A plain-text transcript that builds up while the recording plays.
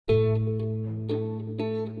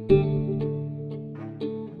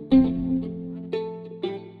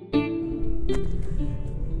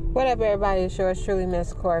up, everybody? It's yours truly,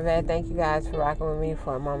 MzCorvette. Thank you guys for rocking with me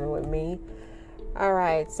for a moment with me. All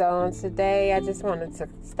right, so today I just wanted to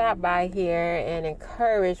stop by here and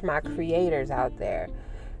encourage my creators out there.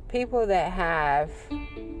 People that have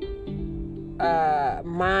a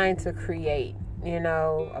mind to create,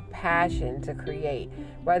 a passion to create,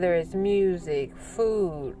 whether it's music,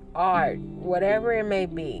 food, art, whatever it may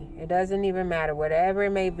be. It doesn't even matter, whatever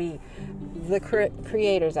it may be. The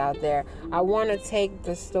creators out there, I want to take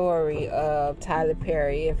the story of Tyler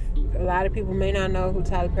Perry. If a lot of people may not know who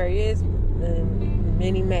Tyler Perry is, and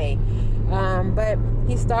many may, but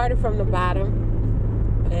he started from the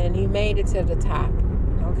bottom and he made it to the top.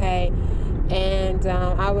 Okay, and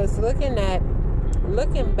I was looking back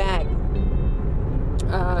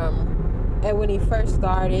at when he first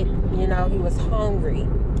started. He was hungry.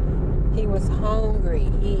 He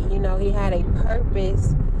had a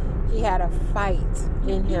purpose. He had a fight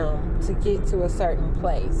in him to get to a certain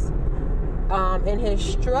place. And his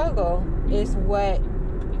struggle is what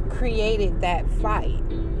created that fight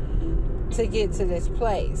to get to this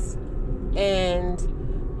place. And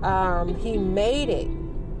he made it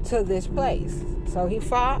to this place. So he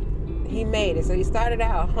fought, he made it. So he started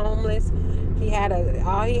out homeless.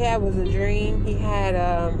 All he had was a dream. He had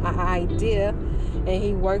an idea, and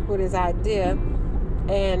he worked with his idea.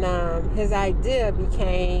 And his idea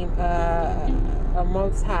became a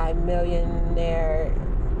multi-millionaire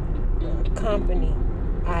company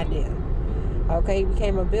idea. Okay, he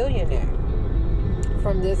became a billionaire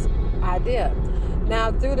from this idea.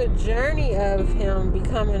 Now, through the journey of him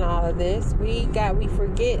becoming all of this, we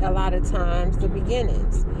forget a lot of times the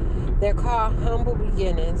beginnings. They're called humble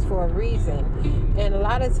beginnings for a reason. And a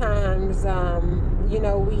lot of times,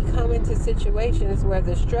 we come into situations where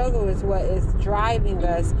the struggle is what is driving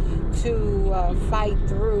us to fight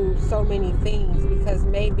through so many things, because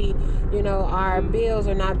maybe, our bills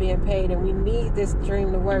are not being paid and we need this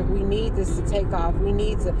dream to work. We need this to take off. We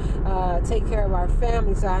need to take care of our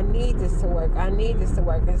family. So I need this to work.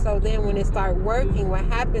 And so then when it starts working, what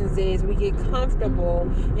happens is we get comfortable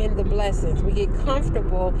in the blessings. We get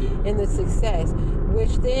comfortable in the success,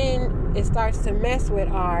 which then it starts to mess with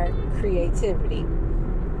our creativity.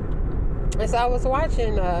 And so I was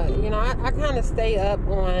watching, I kind of stay up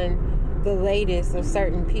on the latest of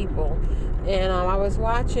certain people. And I was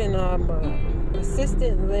watching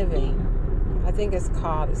Assistant Living. I think it's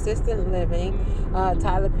called Assistant Living.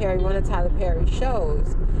 Tyler Perry, one of Tyler Perry's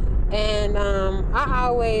shows. And I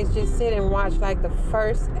always just sit and watch like the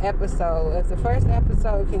first episode. If the first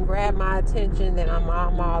episode can grab my attention, then I'm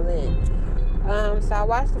all in. So I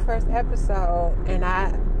watched the first episode, and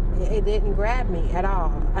it didn't grab me at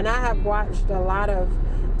all. And I have watched a lot of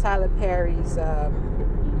Tyler Perry's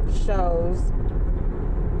shows,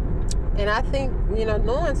 and I think,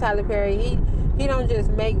 knowing Tyler Perry, he don't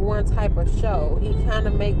just make one type of show. He kind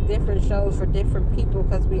of make different shows for different people,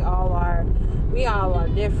 because we all are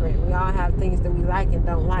different. We all have things that we like and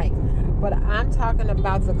don't like. But I'm talking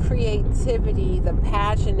about the creativity, the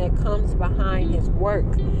passion that comes behind his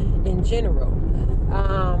work in general.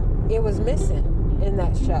 It was missing in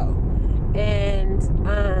that show. And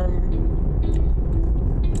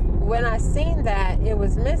when I seen that it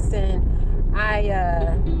was missing,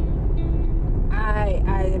 I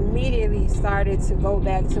immediately started to go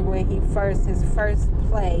back to when his first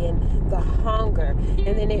play and the hunger.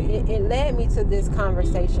 And then it led me to this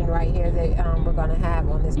conversation right here that we're going to have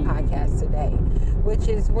on this podcast today, which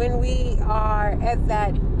is when we are at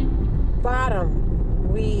that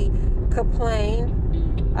bottom, we complain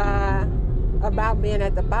about being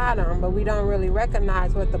at the bottom, but we don't really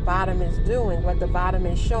recognize what the bottom is doing, what the bottom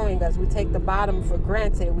is showing us. We take the bottom for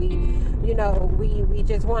granted. We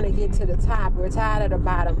just want to get to the top. We're tired of the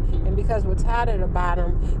bottom, and because we're tired of the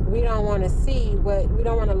bottom, we don't want to we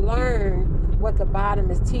don't want to learn what the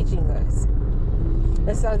bottom is teaching us.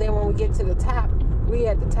 And so then when we get to the top, we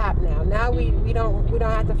at the top now. Now we don't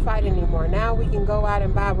have to fight anymore. Now we can go out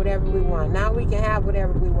and buy whatever we want. Now we can have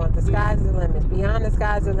whatever we want. The sky's the limit. Beyond the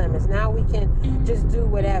sky's the limits. Now we can just do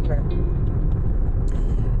whatever.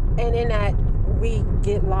 And in that, we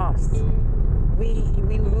get lost. We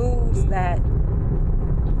lose that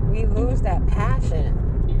passion.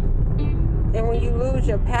 And when you lose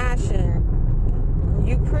your passion,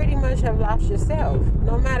 you pretty much have lost yourself,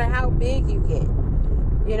 no matter how big you get.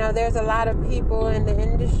 There's a lot of people in the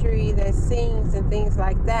industry that sings and things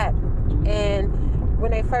like that. And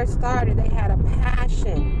when they first started, they had a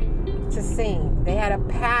passion to sing. They had a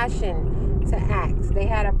passion to act. They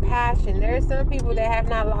had a passion. There are some people that have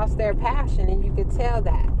not lost their passion, and you could tell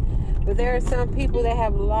that. But there are some people that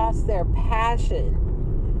have lost their passion.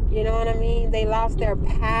 You know what I mean? They lost their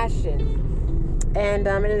passion. And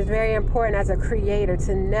it is very important as a creator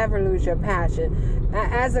to never lose your passion.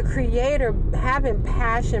 As a creator, having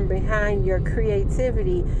passion behind your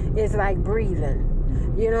creativity is like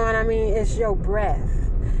breathing. You know what I mean? It's your breath.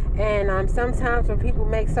 And sometimes when people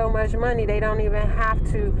make so much money, they don't even have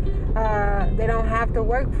to. They don't have to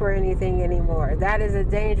work for anything anymore. That is a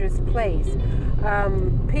dangerous place.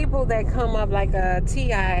 People that come up like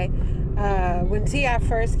T.I. When T.I.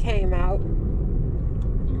 first came out,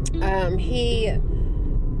 he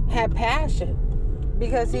had passion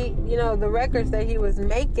because he, the records that he was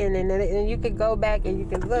making, and you could go back and you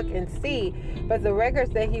could look and see, but the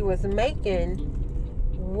records that he was making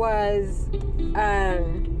was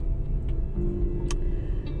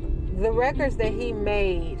the records that he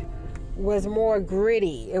made was more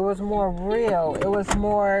gritty. It was more real. It was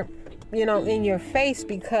more, in your face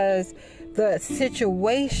because the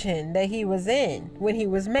situation that he was in when he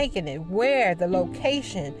was making it, where, the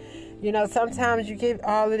location. Sometimes you get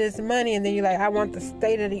all of this money and then you're like, I want the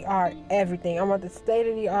state-of-the-art everything. I want the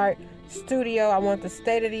state-of-the-art studio. I want the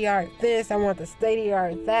state-of-the-art this. I want the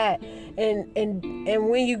state-of-the-art that. And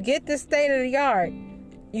when you get the state-of-the-art,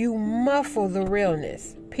 you muffle the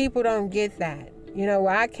realness. People don't get that. Where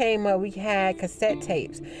I came up, we had cassette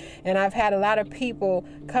tapes. And I've had a lot of people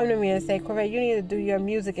come to me and say, Corvette, you need to do your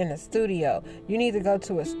music in the studio. You need to go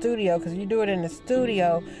to a studio because you do it in the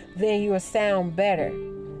studio, then you will sound better.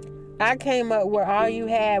 I came up where all you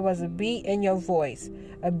had was a beat in your voice.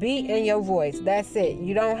 A beat in your voice. That's it.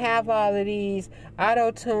 You don't have all of these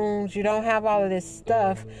auto-tunes. You don't have all of this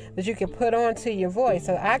stuff that you can put onto your voice.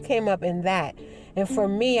 So I came up in that. And for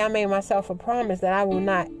me, I made myself a promise that I will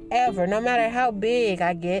not ever, no matter how big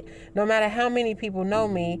I get, no matter how many people know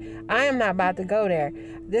me, I am not about to go there.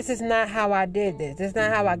 This is not how I did this. This is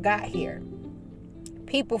not how I got here.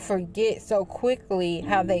 People forget so quickly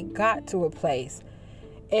how they got to a place.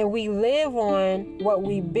 And we live on what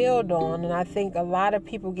we build on. And I think a lot of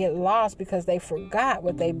people get lost because they forgot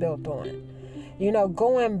what they built on.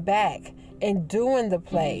 Going back and doing the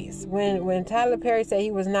plays. When Tyler Perry said he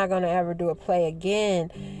was not going to ever do a play again,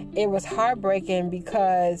 it was heartbreaking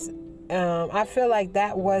because I feel like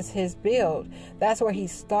that was his build. That's where he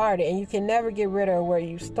started. And you can never get rid of where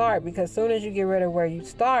you start, because as soon as you get rid of where you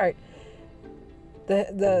start,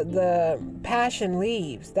 the passion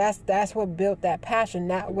leaves. That's what built that passion.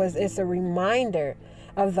 It's a reminder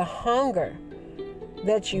of the hunger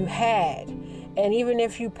that you had. And even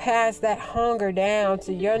if you pass that hunger down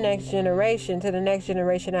to your next generation, to the next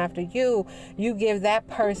generation after you, you give that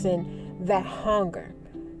person that hunger.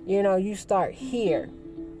 You start here.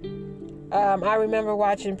 I remember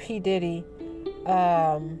watching P. Diddy.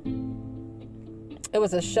 It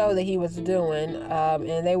was a show that he was doing,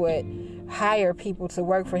 and they would hire people to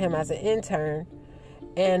work for him as an intern.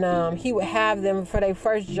 And he would have them for their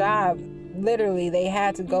first job. Literally, they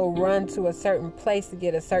had to go run to a certain place to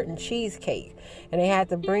get a certain cheesecake. And they had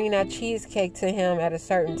to bring that cheesecake to him at a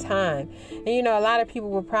certain time. And, a lot of people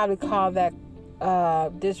would probably call that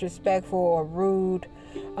disrespectful or rude.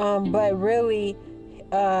 But really,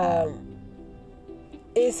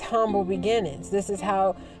 it's humble beginnings. This is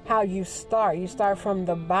how you start. You start from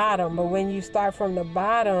the bottom. But when you start from the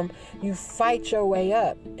bottom, you fight your way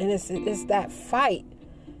up. And it's that fight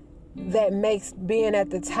that makes being at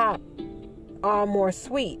the top all more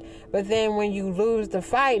sweet. But then when you lose the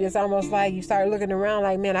fight, it's almost like you start looking around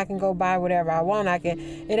like, man, I can go buy whatever I want. It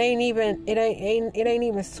ain't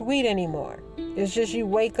even sweet anymore. It's just you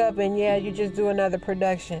wake up and you just do another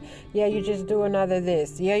production. You just do another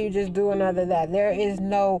this. You just do another that. There is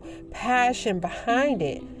no passion behind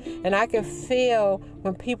it. And I can feel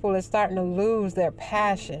when people are starting to lose their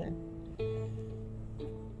passion.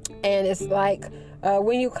 And it's like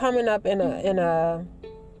when you're coming up in a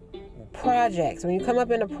projects. When you come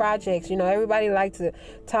up in the projects, everybody likes to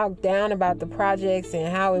talk down about the projects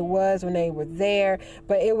and how it was when they were there,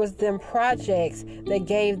 but it was them projects that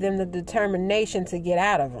gave them the determination to get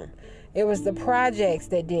out of them. It was the projects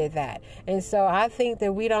that did that. And so I think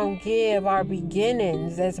that we don't give our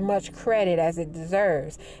beginnings as much credit as it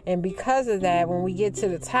deserves. And because of that, when we get to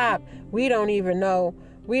the top, we don't even know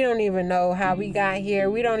how we got here.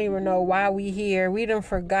 We don't even know why we here. We done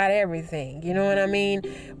forgot everything. You know what I mean?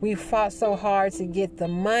 We fought so hard to get the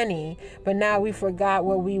money, but now we forgot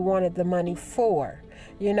what we wanted the money for.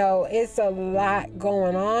 It's a lot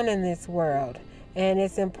going on in this world. And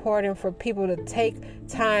it's important for people to take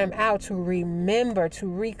time out to remember, to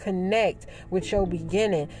reconnect with your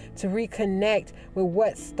beginning, to reconnect with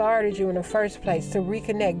what started you in the first place, to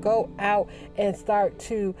reconnect, go out and start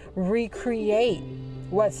to recreate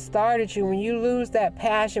what started you. When you lose that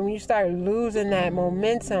passion, when you start losing that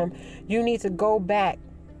momentum, you need to go back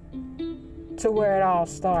to where it all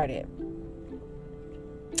started.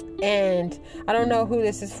 And I don't know who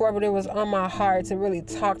this is for, but it was on my heart to really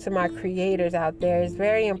talk to my creators out there. It's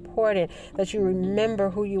very important that you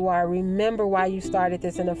remember who you are. Remember why you started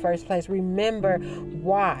this in the first place. Remember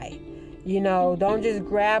why. Don't just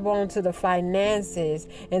grab onto the finances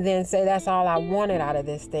and then say that's all I wanted out of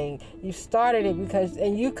this thing. You started it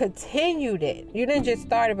and you continued it. You didn't just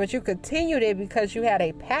start it, but you continued it because you had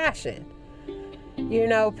a passion.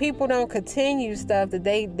 People don't continue stuff that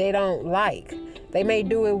they don't like. They may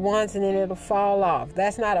do it once and then it'll fall off.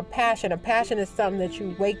 That's not a passion. A passion is something that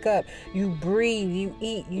you wake up, you breathe, you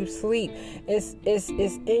eat, you sleep. It's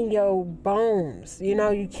in your bones.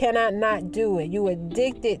 You cannot not do it. You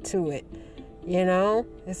addicted to it.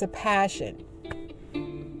 It's a passion.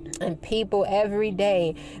 And people every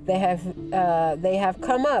day, they have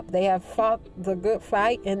come up. They have fought the good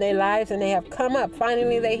fight in their lives, and they have come up.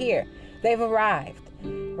 Finally, they're here. They've arrived.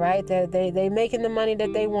 Right? They making the money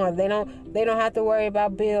that they want. They don't have to worry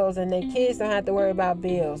about bills, and their kids don't have to worry about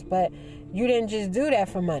bills. But you didn't just do that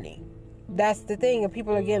for money. That's the thing, and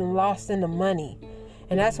people are getting lost in the money.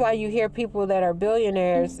 And that's why you hear people that are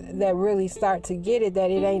billionaires that really start to get it, that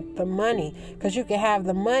it ain't the money. Because you can have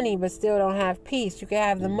the money but still don't have peace. You can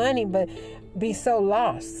have the money but be so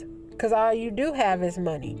lost. Because all you do have is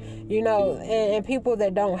money, and people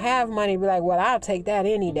that don't have money be like, well, I'll take that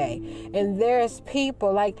any day. And there's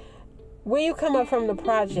people like, when you come up from the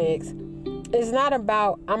projects, it's not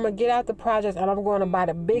about, I'm going to get out the projects and I'm going to buy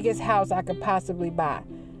the biggest house I could possibly buy.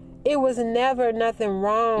 It was never nothing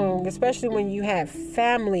wrong, especially when you have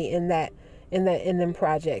family in them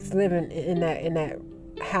projects, living in that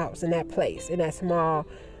house, in that place, in that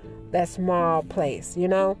small place,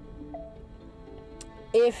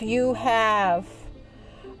 If you have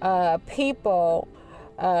people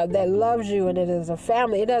that loves you and it is a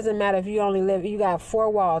family, it doesn't matter if you got 4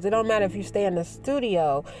 walls. It don't matter if you stay in the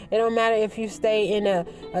studio. It don't matter if you stay in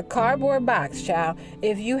a cardboard box, child.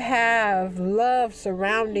 If you have love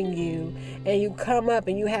surrounding you and you come up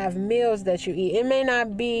and you have meals that you eat, it may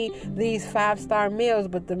not be these 5-star meals,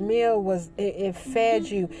 but the meal it fed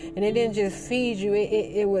you, and it didn't just feed you.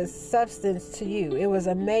 It was substance to you. It was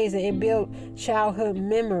amazing. It built childhood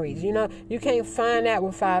memories. You can't find that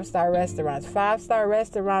with 5-star restaurants. 5-star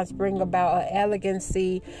restaurants bring about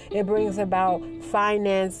elegancy. It brings about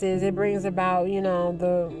finances. It brings about,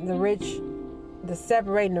 the rich, the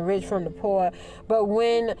separating the rich from the poor. But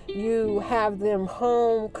when you have them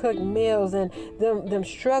home cooked meals and them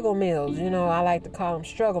struggle meals, I like to call them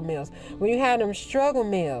struggle meals. When you have them struggle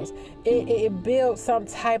meals, it builds some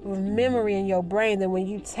type of memory in your brain that when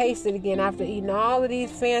you taste it again after eating all of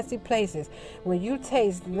these fancy places, when you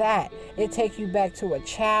taste that, it takes you back to a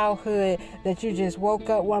childhood that you just woke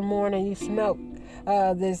up one morning, you smelled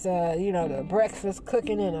the breakfast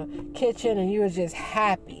cooking in a kitchen, and you were just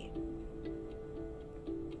happy.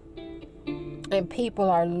 And people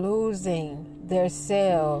are losing their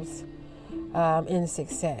selves in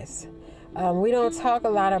success. We don't talk a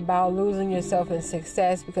lot about losing yourself in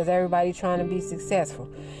success because everybody's trying to be successful.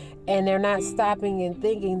 And they're not stopping and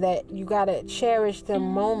thinking that you got to cherish the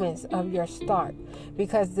moments of your start.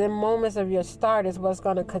 Because the moments of your start is what's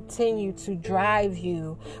going to continue to drive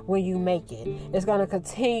you when you make it. It's going to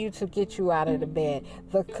continue to get you out of the bed.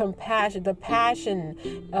 The compassion, the passion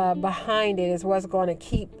behind it is what's going to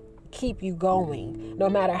keep you going, no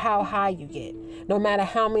matter how high you get, no matter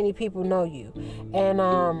how many people know you. And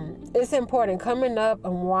it's important coming up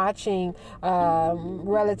and watching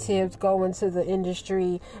relatives go into the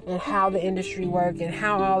industry and how the industry works and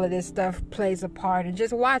how all of this stuff plays a part, and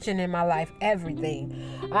just watching in my life everything.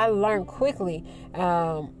 I learned quickly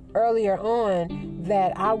earlier on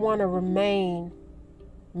that I want to remain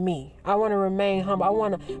me. I want to remain humble. I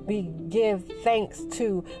want to give thanks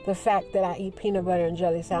to the fact that I eat peanut butter and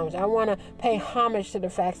jelly sandwich. I want to pay homage to the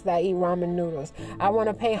fact that I eat ramen noodles. I want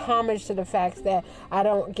to pay homage to the fact that I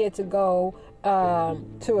don't get to go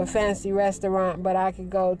to a fancy restaurant, but I could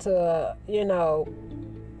go to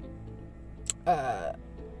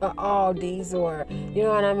Aldi's or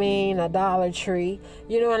a Dollar Tree.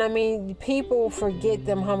 People forget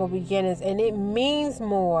them humble beginnings, and it means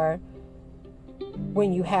more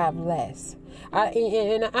when you have less.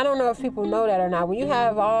 And I don't know if people know that or not. When you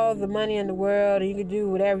have all the money in the world and you can do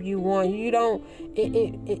whatever you want, you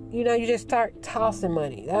just start tossing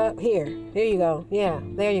money. Here you go. Yeah,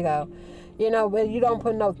 there you go. But you don't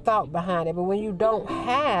put no thought behind it. But when you don't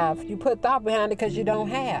have, you put thought behind it because you don't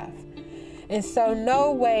have. And so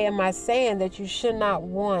no way am I saying that you should not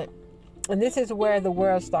want, and this is where the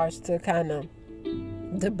world starts to kind of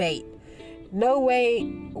debate. No way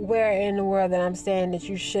where in the world that I'm saying that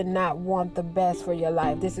you should not want the best for your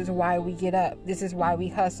life. This is why we get up. This is why we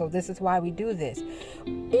hustle. This is why we do this.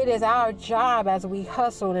 It is our job as we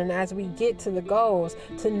hustle and as we get to the goals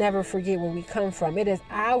to never forget where we come from. It is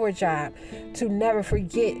our job to never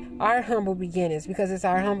forget our humble beginnings, because it's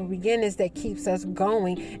our humble beginnings that keeps us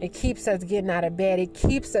going. It keeps us getting out of bed. It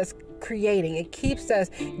keeps us creating. It keeps us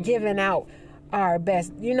giving out our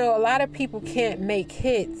best. A lot of people can't make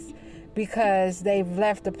hits because they've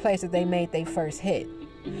left the place that they made their first hit.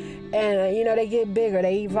 And, they get bigger,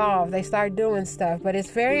 they evolve, they start doing stuff. But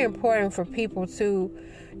it's very important for people to,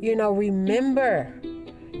 remember.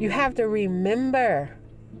 You have to remember.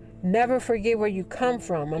 Never forget where you come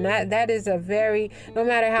from. And that is no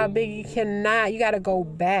matter how big you got to go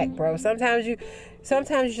back, bro. Sometimes you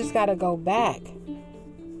just got to go back.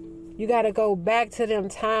 You got to go back to them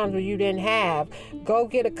times where you didn't have. Go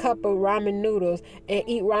get a cup of ramen noodles and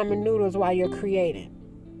eat ramen noodles while you're creating.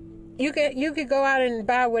 You could go out and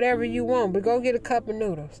buy whatever you want, but go get a cup of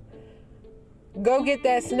noodles. Go get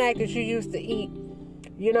that snack that you used to eat,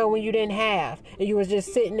 when you didn't have. And you was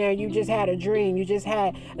just sitting there, you just had a dream, you just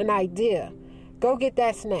had an idea. Go get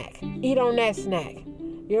that snack. Eat on that snack.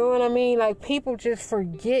 You know what I mean? Like, people just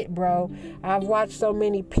forget, bro. I've watched so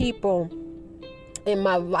many people in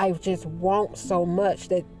my life just want so much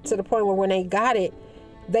that to the point where when they got it,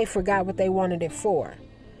 they forgot what they wanted it for.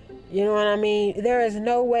 You know what I mean? There is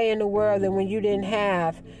no way in the world that when you didn't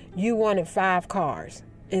have, you wanted 5 cars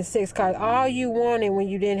and 6 cars. All you wanted when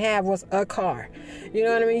you didn't have was a car. You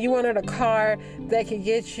know what I mean? You wanted a car that could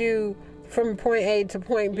get you from point A to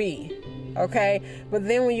point B. Okay? But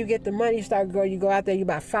then when you get the money, you go out there, you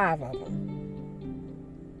buy 5 of them.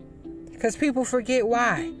 Because people forget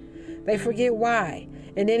why. They forget why.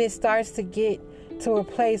 And then it starts to get to a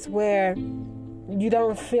place where you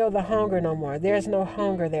don't feel the hunger no more. There's no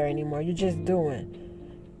hunger there anymore. You're just doing.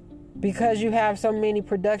 Because you have so many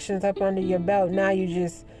productions up under your belt, now you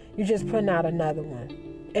just putting out another one.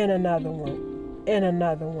 And another one. And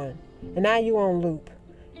another one. And now you on loop.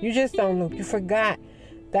 You just on loop. You forgot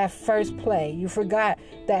that first play. You forgot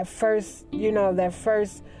that first,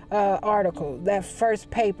 article, that first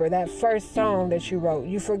paper, that first song that you wrote.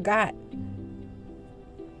 You forgot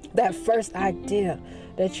that first idea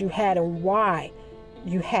that you had and why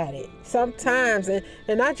you had it. Sometimes, and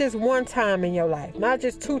not just one time in your life, not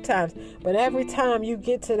just 2 times, but every time you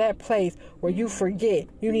get to that place where you forget,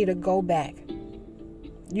 you need to go back.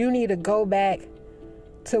 You need to go back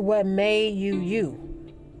to what made you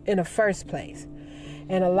in the first place.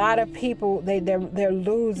 And a lot of people, they're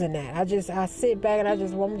losing that. I sit back and I'm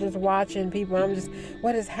just watching people.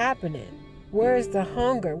 What is happening? Where is the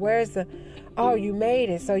hunger? Oh, you made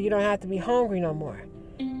it so you don't have to be hungry no more.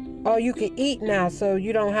 Oh, you can eat now so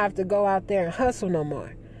you don't have to go out there and hustle no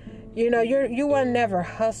more. You were never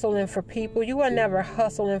hustling for people. You were never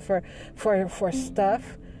hustling for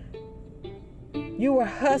stuff. You were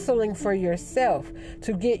hustling for yourself,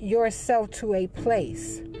 to get yourself to a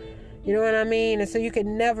place. You know what I mean? And so you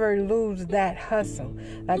can never lose that hustle.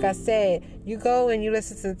 Like I said, you go and you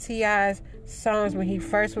listen to T.I.'s songs when he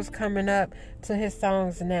first was coming up to his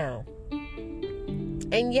songs now.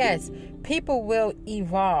 And yes, people will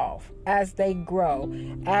evolve as they grow,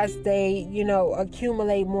 as they,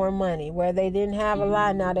 accumulate more money. Where they didn't have a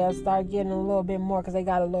lot, now they'll start getting a little bit more because they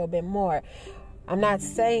got a little bit more. I'm not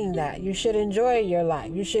saying that. You should enjoy your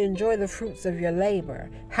life. You should enjoy the fruits of your labor.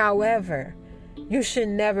 However, you should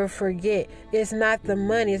never forget, it's not the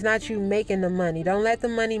money. It's not you making the money. Don't let the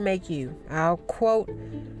money make you. I'll quote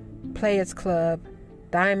Players Club,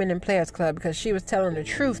 Diamond and Players Club, because she was telling the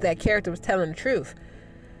truth. That character was telling the truth.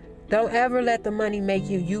 Don't ever let the money make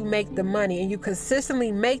you. You make the money, and you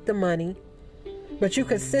consistently make the money, but you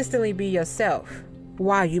consistently be yourself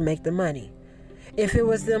while you make the money. If it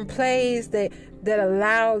was them plays that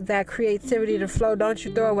allowed that creativity to flow, don't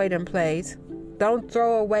you throw away them plays. Don't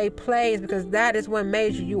throw away plays, because that is what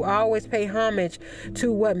made you. You always pay homage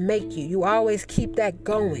to what make you. You always keep that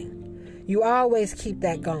going. You always keep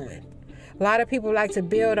that going. A lot of people like to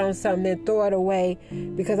build on something and throw it away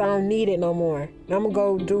because I don't need it no more. I'm going to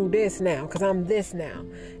go do this now because I'm this now.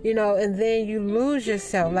 And then you lose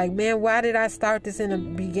yourself. Like, man, why did I start this in the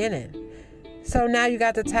beginning? So now you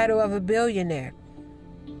got the title of a billionaire.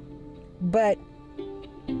 But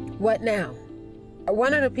what now?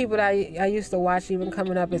 One of the people that I used to watch even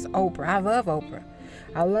coming up is Oprah. I love Oprah.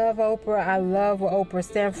 I love what Oprah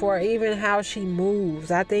stands for, even how she moves.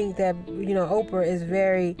 I think that, Oprah is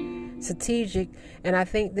very strategic, and I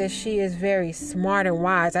think that she is very smart and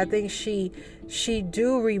wise. I think she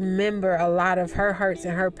do remember a lot of her hurts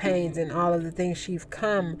and her pains and all of the things she's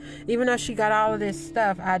come. Even though she got all of this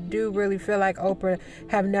stuff, I do really feel like Oprah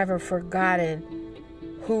have never forgotten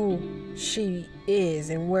who she is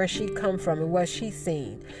and where she come from and what she's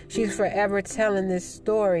seen. She's forever telling this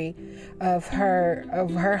story of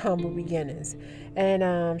her humble beginnings.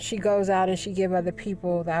 And she goes out and she give other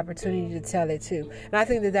people the opportunity to tell it too. And I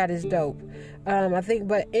think that is dope.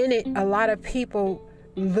 But in it, a lot of people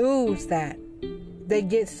lose that. They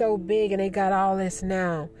get so big and they got all this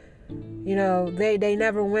now. You know, they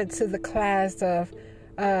never went to the class of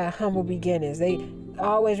humble beginnings. They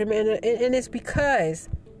always remember, and it's because,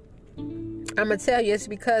 I'm going to tell you, it's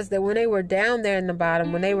because that when they were down there in the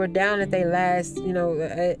bottom, when they were down at their last,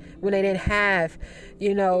 when they didn't have,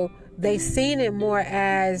 they seen it more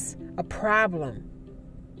as a problem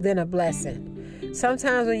than a blessing.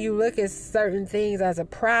 Sometimes when you look at certain things as a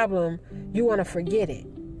problem, you want to forget it.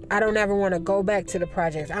 I don't ever want to go back to the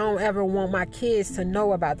projects. I don't ever want my kids to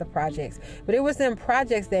know about the projects. But it was them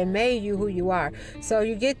projects that made you who you are. So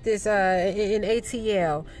you get this, in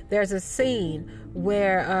ATL, there's a scene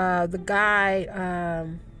where the guy,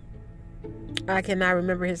 I cannot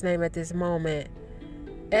remember his name at this moment,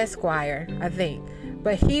 Esquire, I think.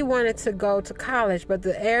 But he wanted to go to college, but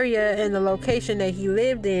the area and the location that he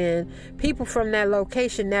lived in, people from that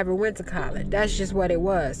location never went to college. That's just what it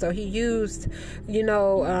was. So he used,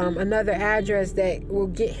 another address that will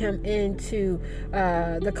get him into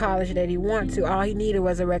the college that he wanted to. All he needed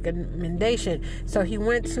was a recommendation. So he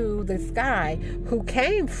went to this guy who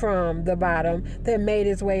came from the bottom that made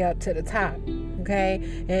his way up to the top.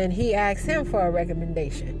 Okay? And he asked him for a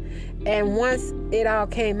recommendation. And once it all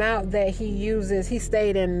came out that he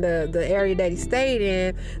stayed in the area that he stayed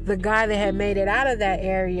in, the guy that had made it out of that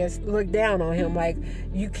area looked down on him like,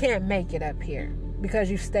 you can't make it up here because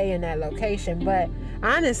you stay in that location. But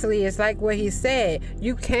honestly, it's like what he said.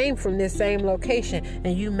 You came from this same location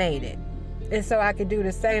and you made it. And so I could do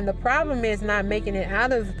the same. The problem is not making it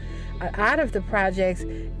out of the projects.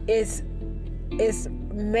 It's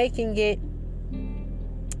making it,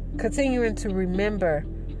 continuing to remember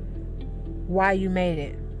why you made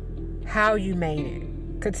it, how you made it,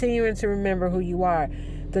 continuing to remember who you are,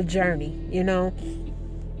 the journey, and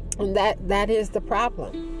that is the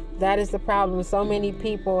problem. That is the problem. So many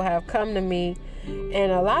people have come to me,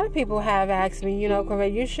 and a lot of people have asked me,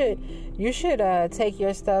 Corvette, you should take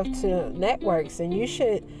your stuff to networks, and you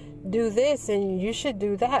should do this, and you should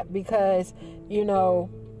do that, because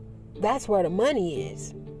that's where the money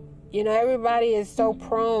is. Everybody is so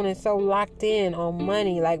prone and so locked in on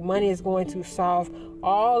money. Like money is going to solve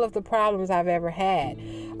all of the problems I've ever had.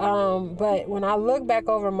 But when I look back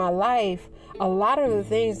over my life, a lot of the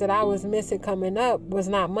things that I was missing coming up was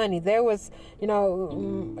not money. There was,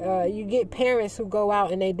 you get parents who go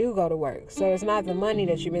out and they do go to work. So it's not the money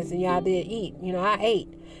that you're missing. Y'all did eat. I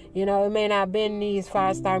ate. It may not have been these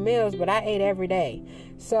 5-star meals, but I ate every day.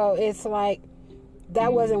 So it's like,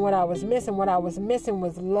 that wasn't what I was missing. What I was missing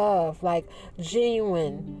was love, like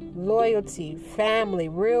genuine loyalty, family,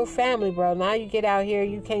 real family, bro. Now you get out here,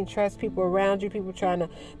 you can't trust people around you. People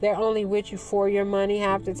they're only with you for your money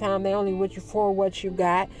half the time. They only with you for what you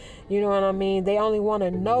got. You know what I mean? They only want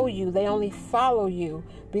to know you. They only follow you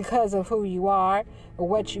because of who you are or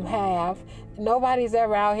what you have. Nobody's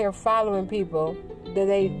ever out here following people that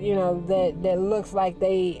they, that looks like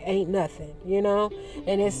they ain't nothing,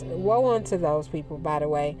 and it's woe unto those people, by the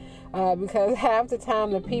way, because half the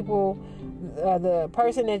time the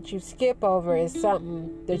person that you skip over is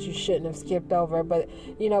something that you shouldn't have skipped over, but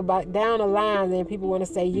down the line, then people want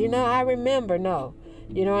to say, I remember. No,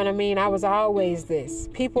 you know what I mean? I was always this.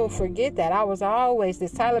 People forget that I was always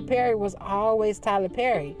this. Tyler Perry was always Tyler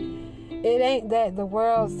Perry. It ain't that the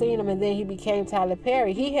world seen him and then he became Tyler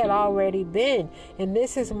Perry. He had already been. And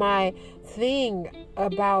this is my thing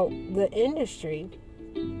about the industry.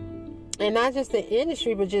 And not just the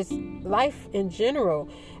industry, but just life in general,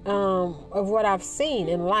 of what I've seen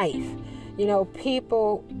in life.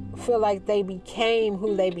 People feel like they became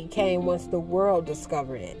who they became once the world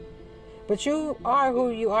discovered it. But you are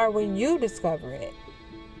who you are when you discover it.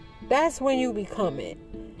 That's when you become it.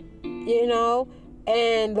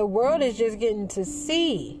 And the world is just getting to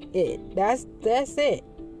see it. That's it.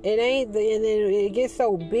 It ain't, and it gets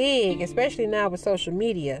so big, especially now with social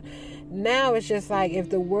media. Now it's just like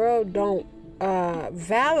if the world don't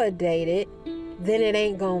validate it, then it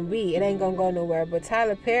ain't gonna go nowhere. But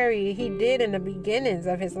Tyler Perry, he did in the beginnings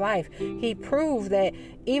of his life. He proved that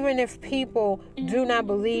even if people do not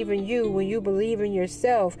believe in you, when you believe in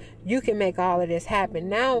yourself, you can make all of this happen.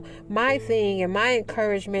 Now, my thing and my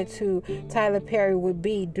encouragement to Tyler Perry would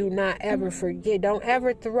be, do not ever forget, don't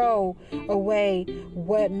ever throw away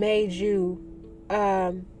what made you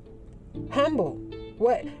humble.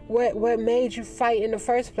 What made you fight in the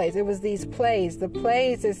first place? It was these plays. The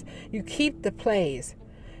plays is, you keep the plays.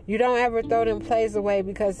 You don't ever throw them plays away,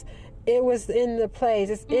 because it was in the plays.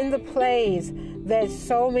 It's in the plays that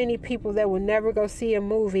so many people that would never go see a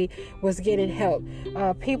movie was getting help.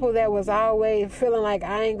 People that was always feeling like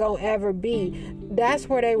I ain't gonna ever be. That's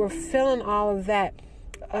where they were feeling all of that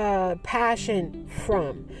passion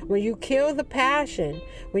from. When you kill the passion,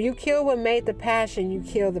 when you kill what made the passion, you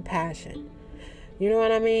kill the passion. You know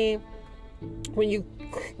what I mean? When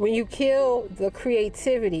you kill the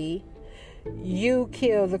creativity, you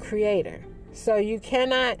kill the creator. So you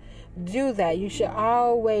cannot do that. You should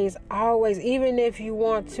always, even if you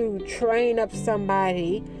want to train up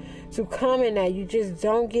somebody to come in that, you just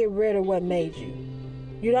don't get rid of what made you.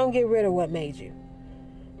 You don't get rid of what made you.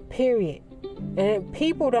 Period. And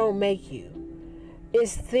people don't make you.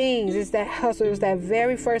 It's things, it's that hustle. It was that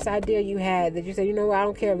very first idea you had that you said, you know what, I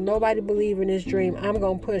don't care if nobody believes in this dream, I'm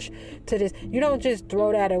going to push to this. You don't just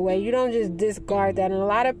throw that away. You don't just discard that. And a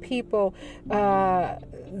lot of people,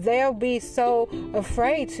 they'll be so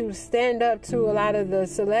afraid to stand up to a lot of the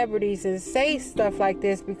celebrities and say stuff like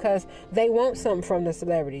this because they want something from the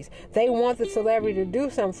celebrities. They want the celebrity to do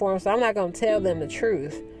something for them, so I'm not going to tell them the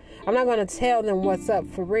truth. I'm not going to tell them what's up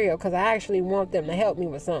for real, because I actually want them to help me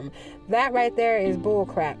with something. That right there is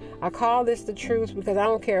bullcrap. I call this the truth because I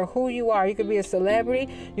don't care who you are. You could be a celebrity.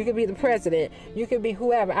 You could be the president. You could be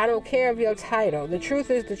whoever. I don't care of your title. The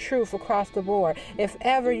truth is the truth across the board. If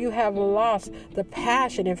ever you have lost the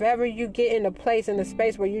passion, if ever you get in a place, in a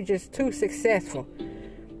space where you're just too successful,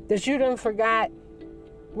 that you done forgot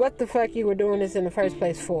what the fuck you were doing this in the first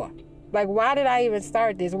place for. Like, why did I even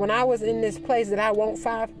start this? When I was in this place that I want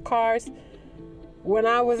 5 cars, when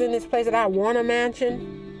I was in this place that I want a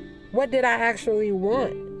mansion, what did I actually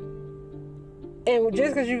want? And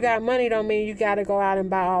just because you got money don't mean you got to go out and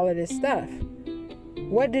buy all of this stuff.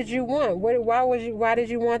 What did you want? Why did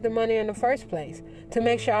you want the money in the first place? To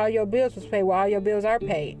make sure all your bills was paid. Well, all your bills are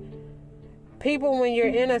paid. People, when you're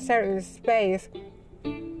in a certain space,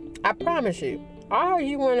 I promise you, all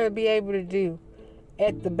you want to be able to do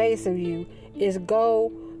at the base of you is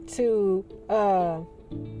go to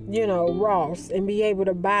Ross and be able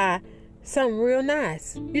to buy something real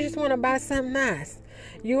nice. You just want to buy something nice.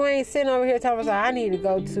 You ain't sitting over here talking about, I need to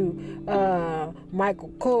go to Michael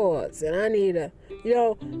Kors, and I need to,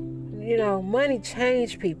 money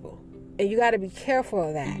change people, and you got to be careful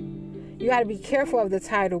of that. You got to be careful of the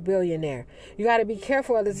title billionaire. You got to be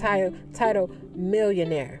careful of the title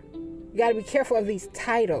millionaire. You got to be careful of these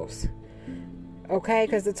titles. Okay,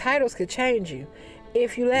 because the titles could change you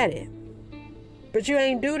if you let it. But you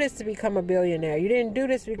ain't do this to become a billionaire. You didn't do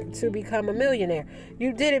this to become a millionaire.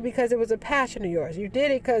 You did it because it was a passion of yours. You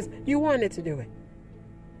did it because you wanted to do it.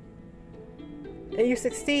 And you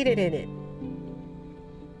succeeded in it.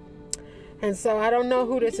 And so I don't know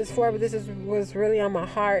who this is for, but this was really on my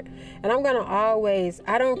heart. And I'm going to always,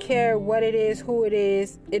 I don't care what it is, who it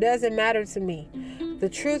is. It doesn't matter to me. The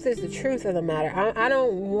truth is the truth of the matter. I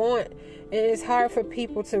don't want, and it's hard for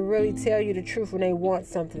people to really tell you the truth when they want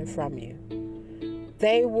something from you.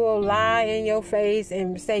 They will lie in your face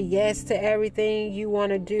and say yes to everything you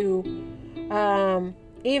want to do.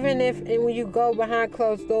 Even when you go behind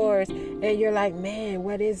closed doors and you're like, man,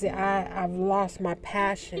 what is it? I've lost my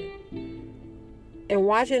passion. And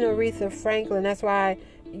watching Aretha Franklin, that's why,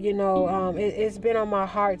 it's been on my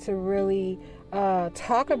heart to really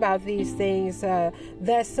talk about these things,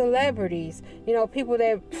 that celebrities, people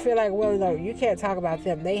that feel like, well, no, you can't talk about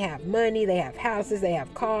them. They have money, they have houses, they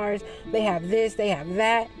have cars, they have this, they have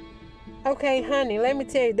that. Okay, honey, let me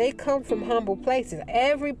tell you, they come from humble places.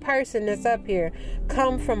 Every person that's up here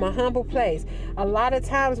come from a humble place. A lot of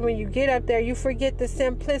times when you get up there, you forget the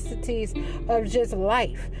simplicities of just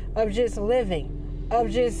life, of just living,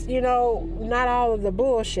 of just, not all of the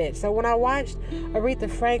bullshit. So when I watched Aretha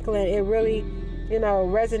Franklin, it really,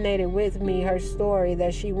 resonated with me, her story,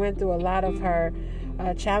 that she went through a lot of her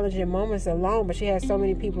challenging moments alone, but she had so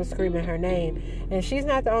many people screaming her name. And she's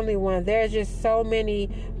not the only one. There's just so many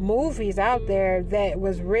movies out there that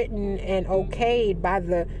was written and okayed by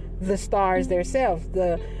the stars themselves.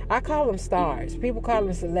 I call them stars. People call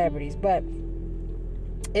them celebrities, but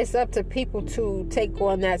It's up to people to take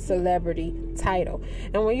on that celebrity title.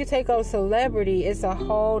 And when you take on celebrity, it's a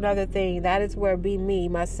whole other thing. That is where Be Me,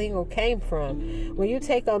 my single, came from. When you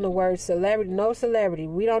take on the word celebrity, no celebrity.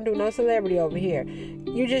 We don't do no celebrity over here.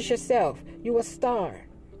 You just yourself. You a star.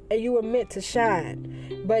 And you were meant to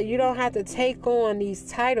shine. But you don't have to take on these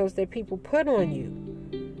titles that people put on you.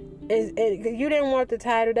 You didn't want the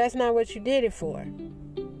title. That's not what you did it for.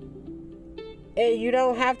 And you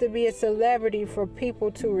don't have to be a celebrity for people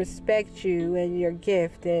to respect you and your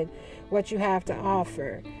gift and what you have to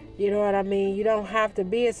offer. You know what I mean? You don't have to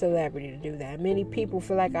be a celebrity to do that. Many people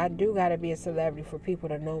feel like I do got to be a celebrity for people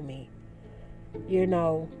to know me. You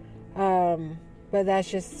know, but that's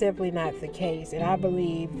just simply not the case. And I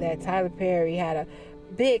believe that Tyler Perry had a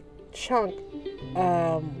big chunk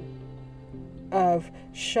of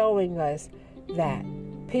showing us that.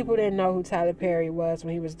 People didn't know who Tyler Perry was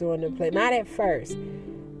when he was doing the play. Not at first.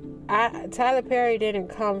 Tyler Perry didn't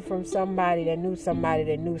come from somebody that knew somebody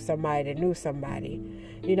that knew somebody that knew somebody.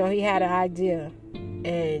 You know, he had an idea.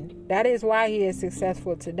 And that is why he is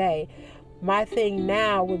successful today. My thing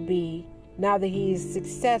now would be, now that he's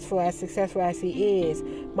successful as he is,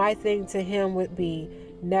 my thing to him would be,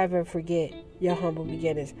 never forget your humble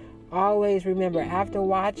beginnings. Always remember, after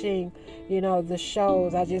watching, the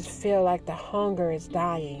shows, I just feel like the hunger is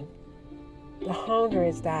dying. The hunger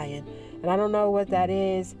is dying. And I don't know what that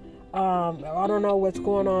is. I don't know what's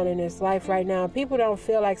going on in his life right now. People don't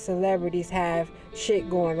feel like celebrities have shit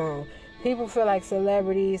going on. People feel like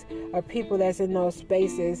celebrities are people that's in those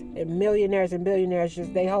spaces, and millionaires and billionaires,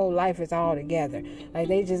 just their whole life is all together. Like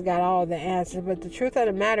they just got all the answers. But the truth of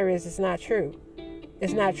the matter is, it's not true.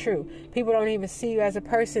 It's not true. People don't even see you as a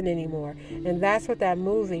person anymore. And that's what that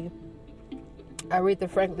movie, Aretha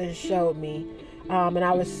Franklin, showed me. And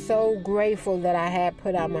I was so grateful that I had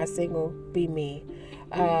put out my single, Be Me.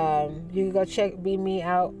 You can go check Be Me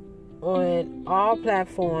out on all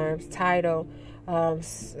platforms, Tidal,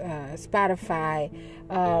 Spotify.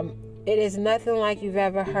 It is nothing like you've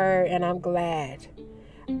ever heard, and I'm glad.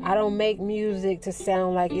 I don't make music to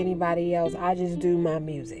sound like anybody else. I just do my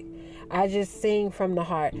music. I just sing from the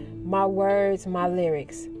heart. My words, my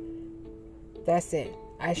lyrics. That's it.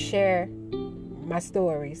 I share my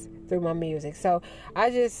stories through my music. So I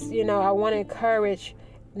just, I want to encourage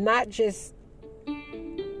not just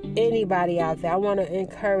anybody out there. I want to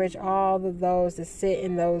encourage all of those that sit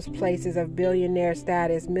in those places of billionaire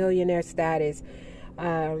status, millionaire status,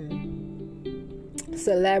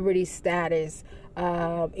 celebrity status,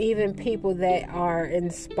 even people that are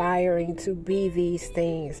inspiring to be these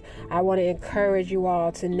things. I want to encourage you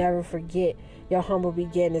all to never forget your humble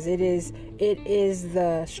beginnings. It is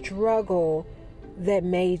the struggle that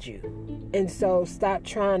made you. And so stop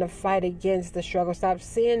trying to fight against the struggle. Stop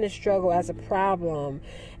seeing the struggle as a problem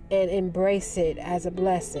and embrace it as a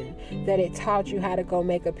blessing. That it taught you how to go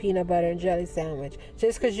make a peanut butter and jelly sandwich.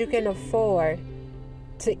 Just because you can afford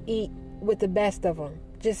to eat with the best of them.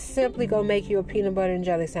 Just simply go make you a peanut butter and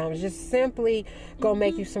jelly sandwich. Just simply go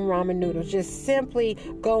make you some ramen noodles. Just simply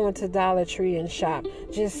go into Dollar Tree and shop.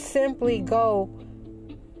 Just simply go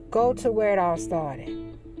to where it all started.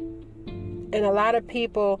 And a lot of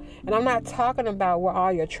people, and I'm not talking about where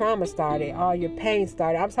all your trauma started, all your pain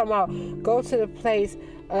started. I'm talking about go to the place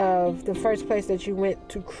of the first place that you went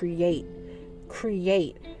to create.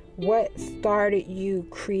 Create. What started you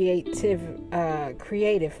creatively?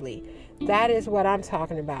 That is what I'm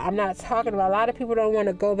talking about. I'm not talking about, a lot of people don't want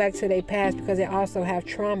to go back to their past because they also have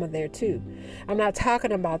trauma there too. I'm not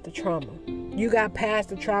talking about the trauma. You got past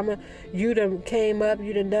the trauma. You done came up.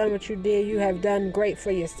 You done what you did. You have done great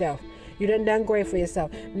for yourself. You done great for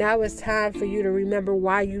yourself. Now it's time for you to remember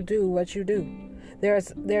why you do what you do.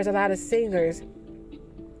 There's a lot of singers,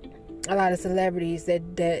 a lot of celebrities that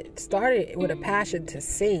started with a passion to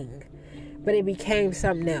sing. But it became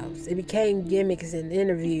something else. It became gimmicks and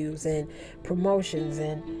interviews and promotions,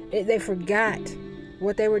 and they forgot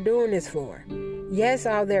what they were doing this for. Yes,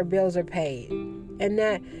 all their bills are paid,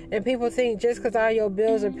 and people think just because all your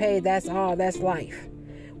bills are paid, that's all. That's life.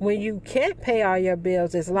 When you can't pay all your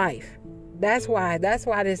bills, it's life. That's why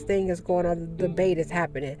this thing is going on. The debate is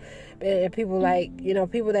happening, and people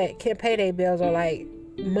people that can't pay their bills are like,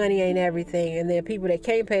 money ain't everything, and then people that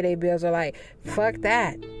can't pay their bills are like, fuck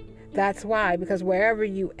that. That's why, because wherever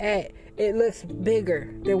you at, it looks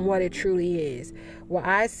bigger than what it truly is. Well,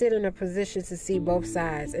 I sit in a position to see both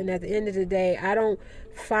sides. And at the end of the day, I don't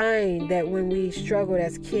find that when we struggled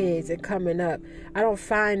as kids and coming up, I don't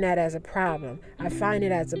find that as a problem. I find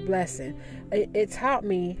it as a blessing. It taught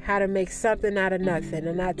me how to make something out of nothing,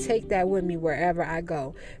 and I take that with me wherever I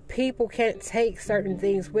go. People can't take certain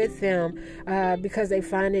things with them because they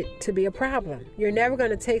find it to be a problem. You're never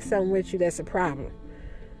going to take something with you that's a problem.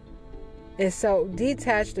 And so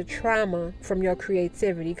detach the trauma from your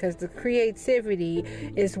creativity, because the creativity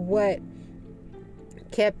is what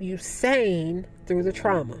kept you sane through the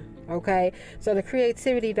trauma. Okay, so the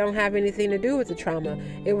creativity don't have anything to do with the trauma.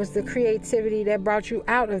 It was the creativity that brought you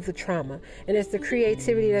out of the trauma, and it's the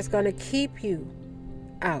creativity that's going to keep you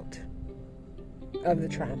out of the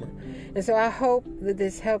trauma. And so I hope that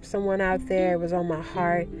this helps someone out there. It was on my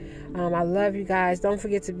heart. I love you guys. Don't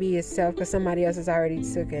forget to be yourself, because somebody else is already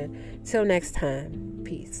taken. Till next time,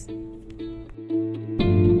 peace.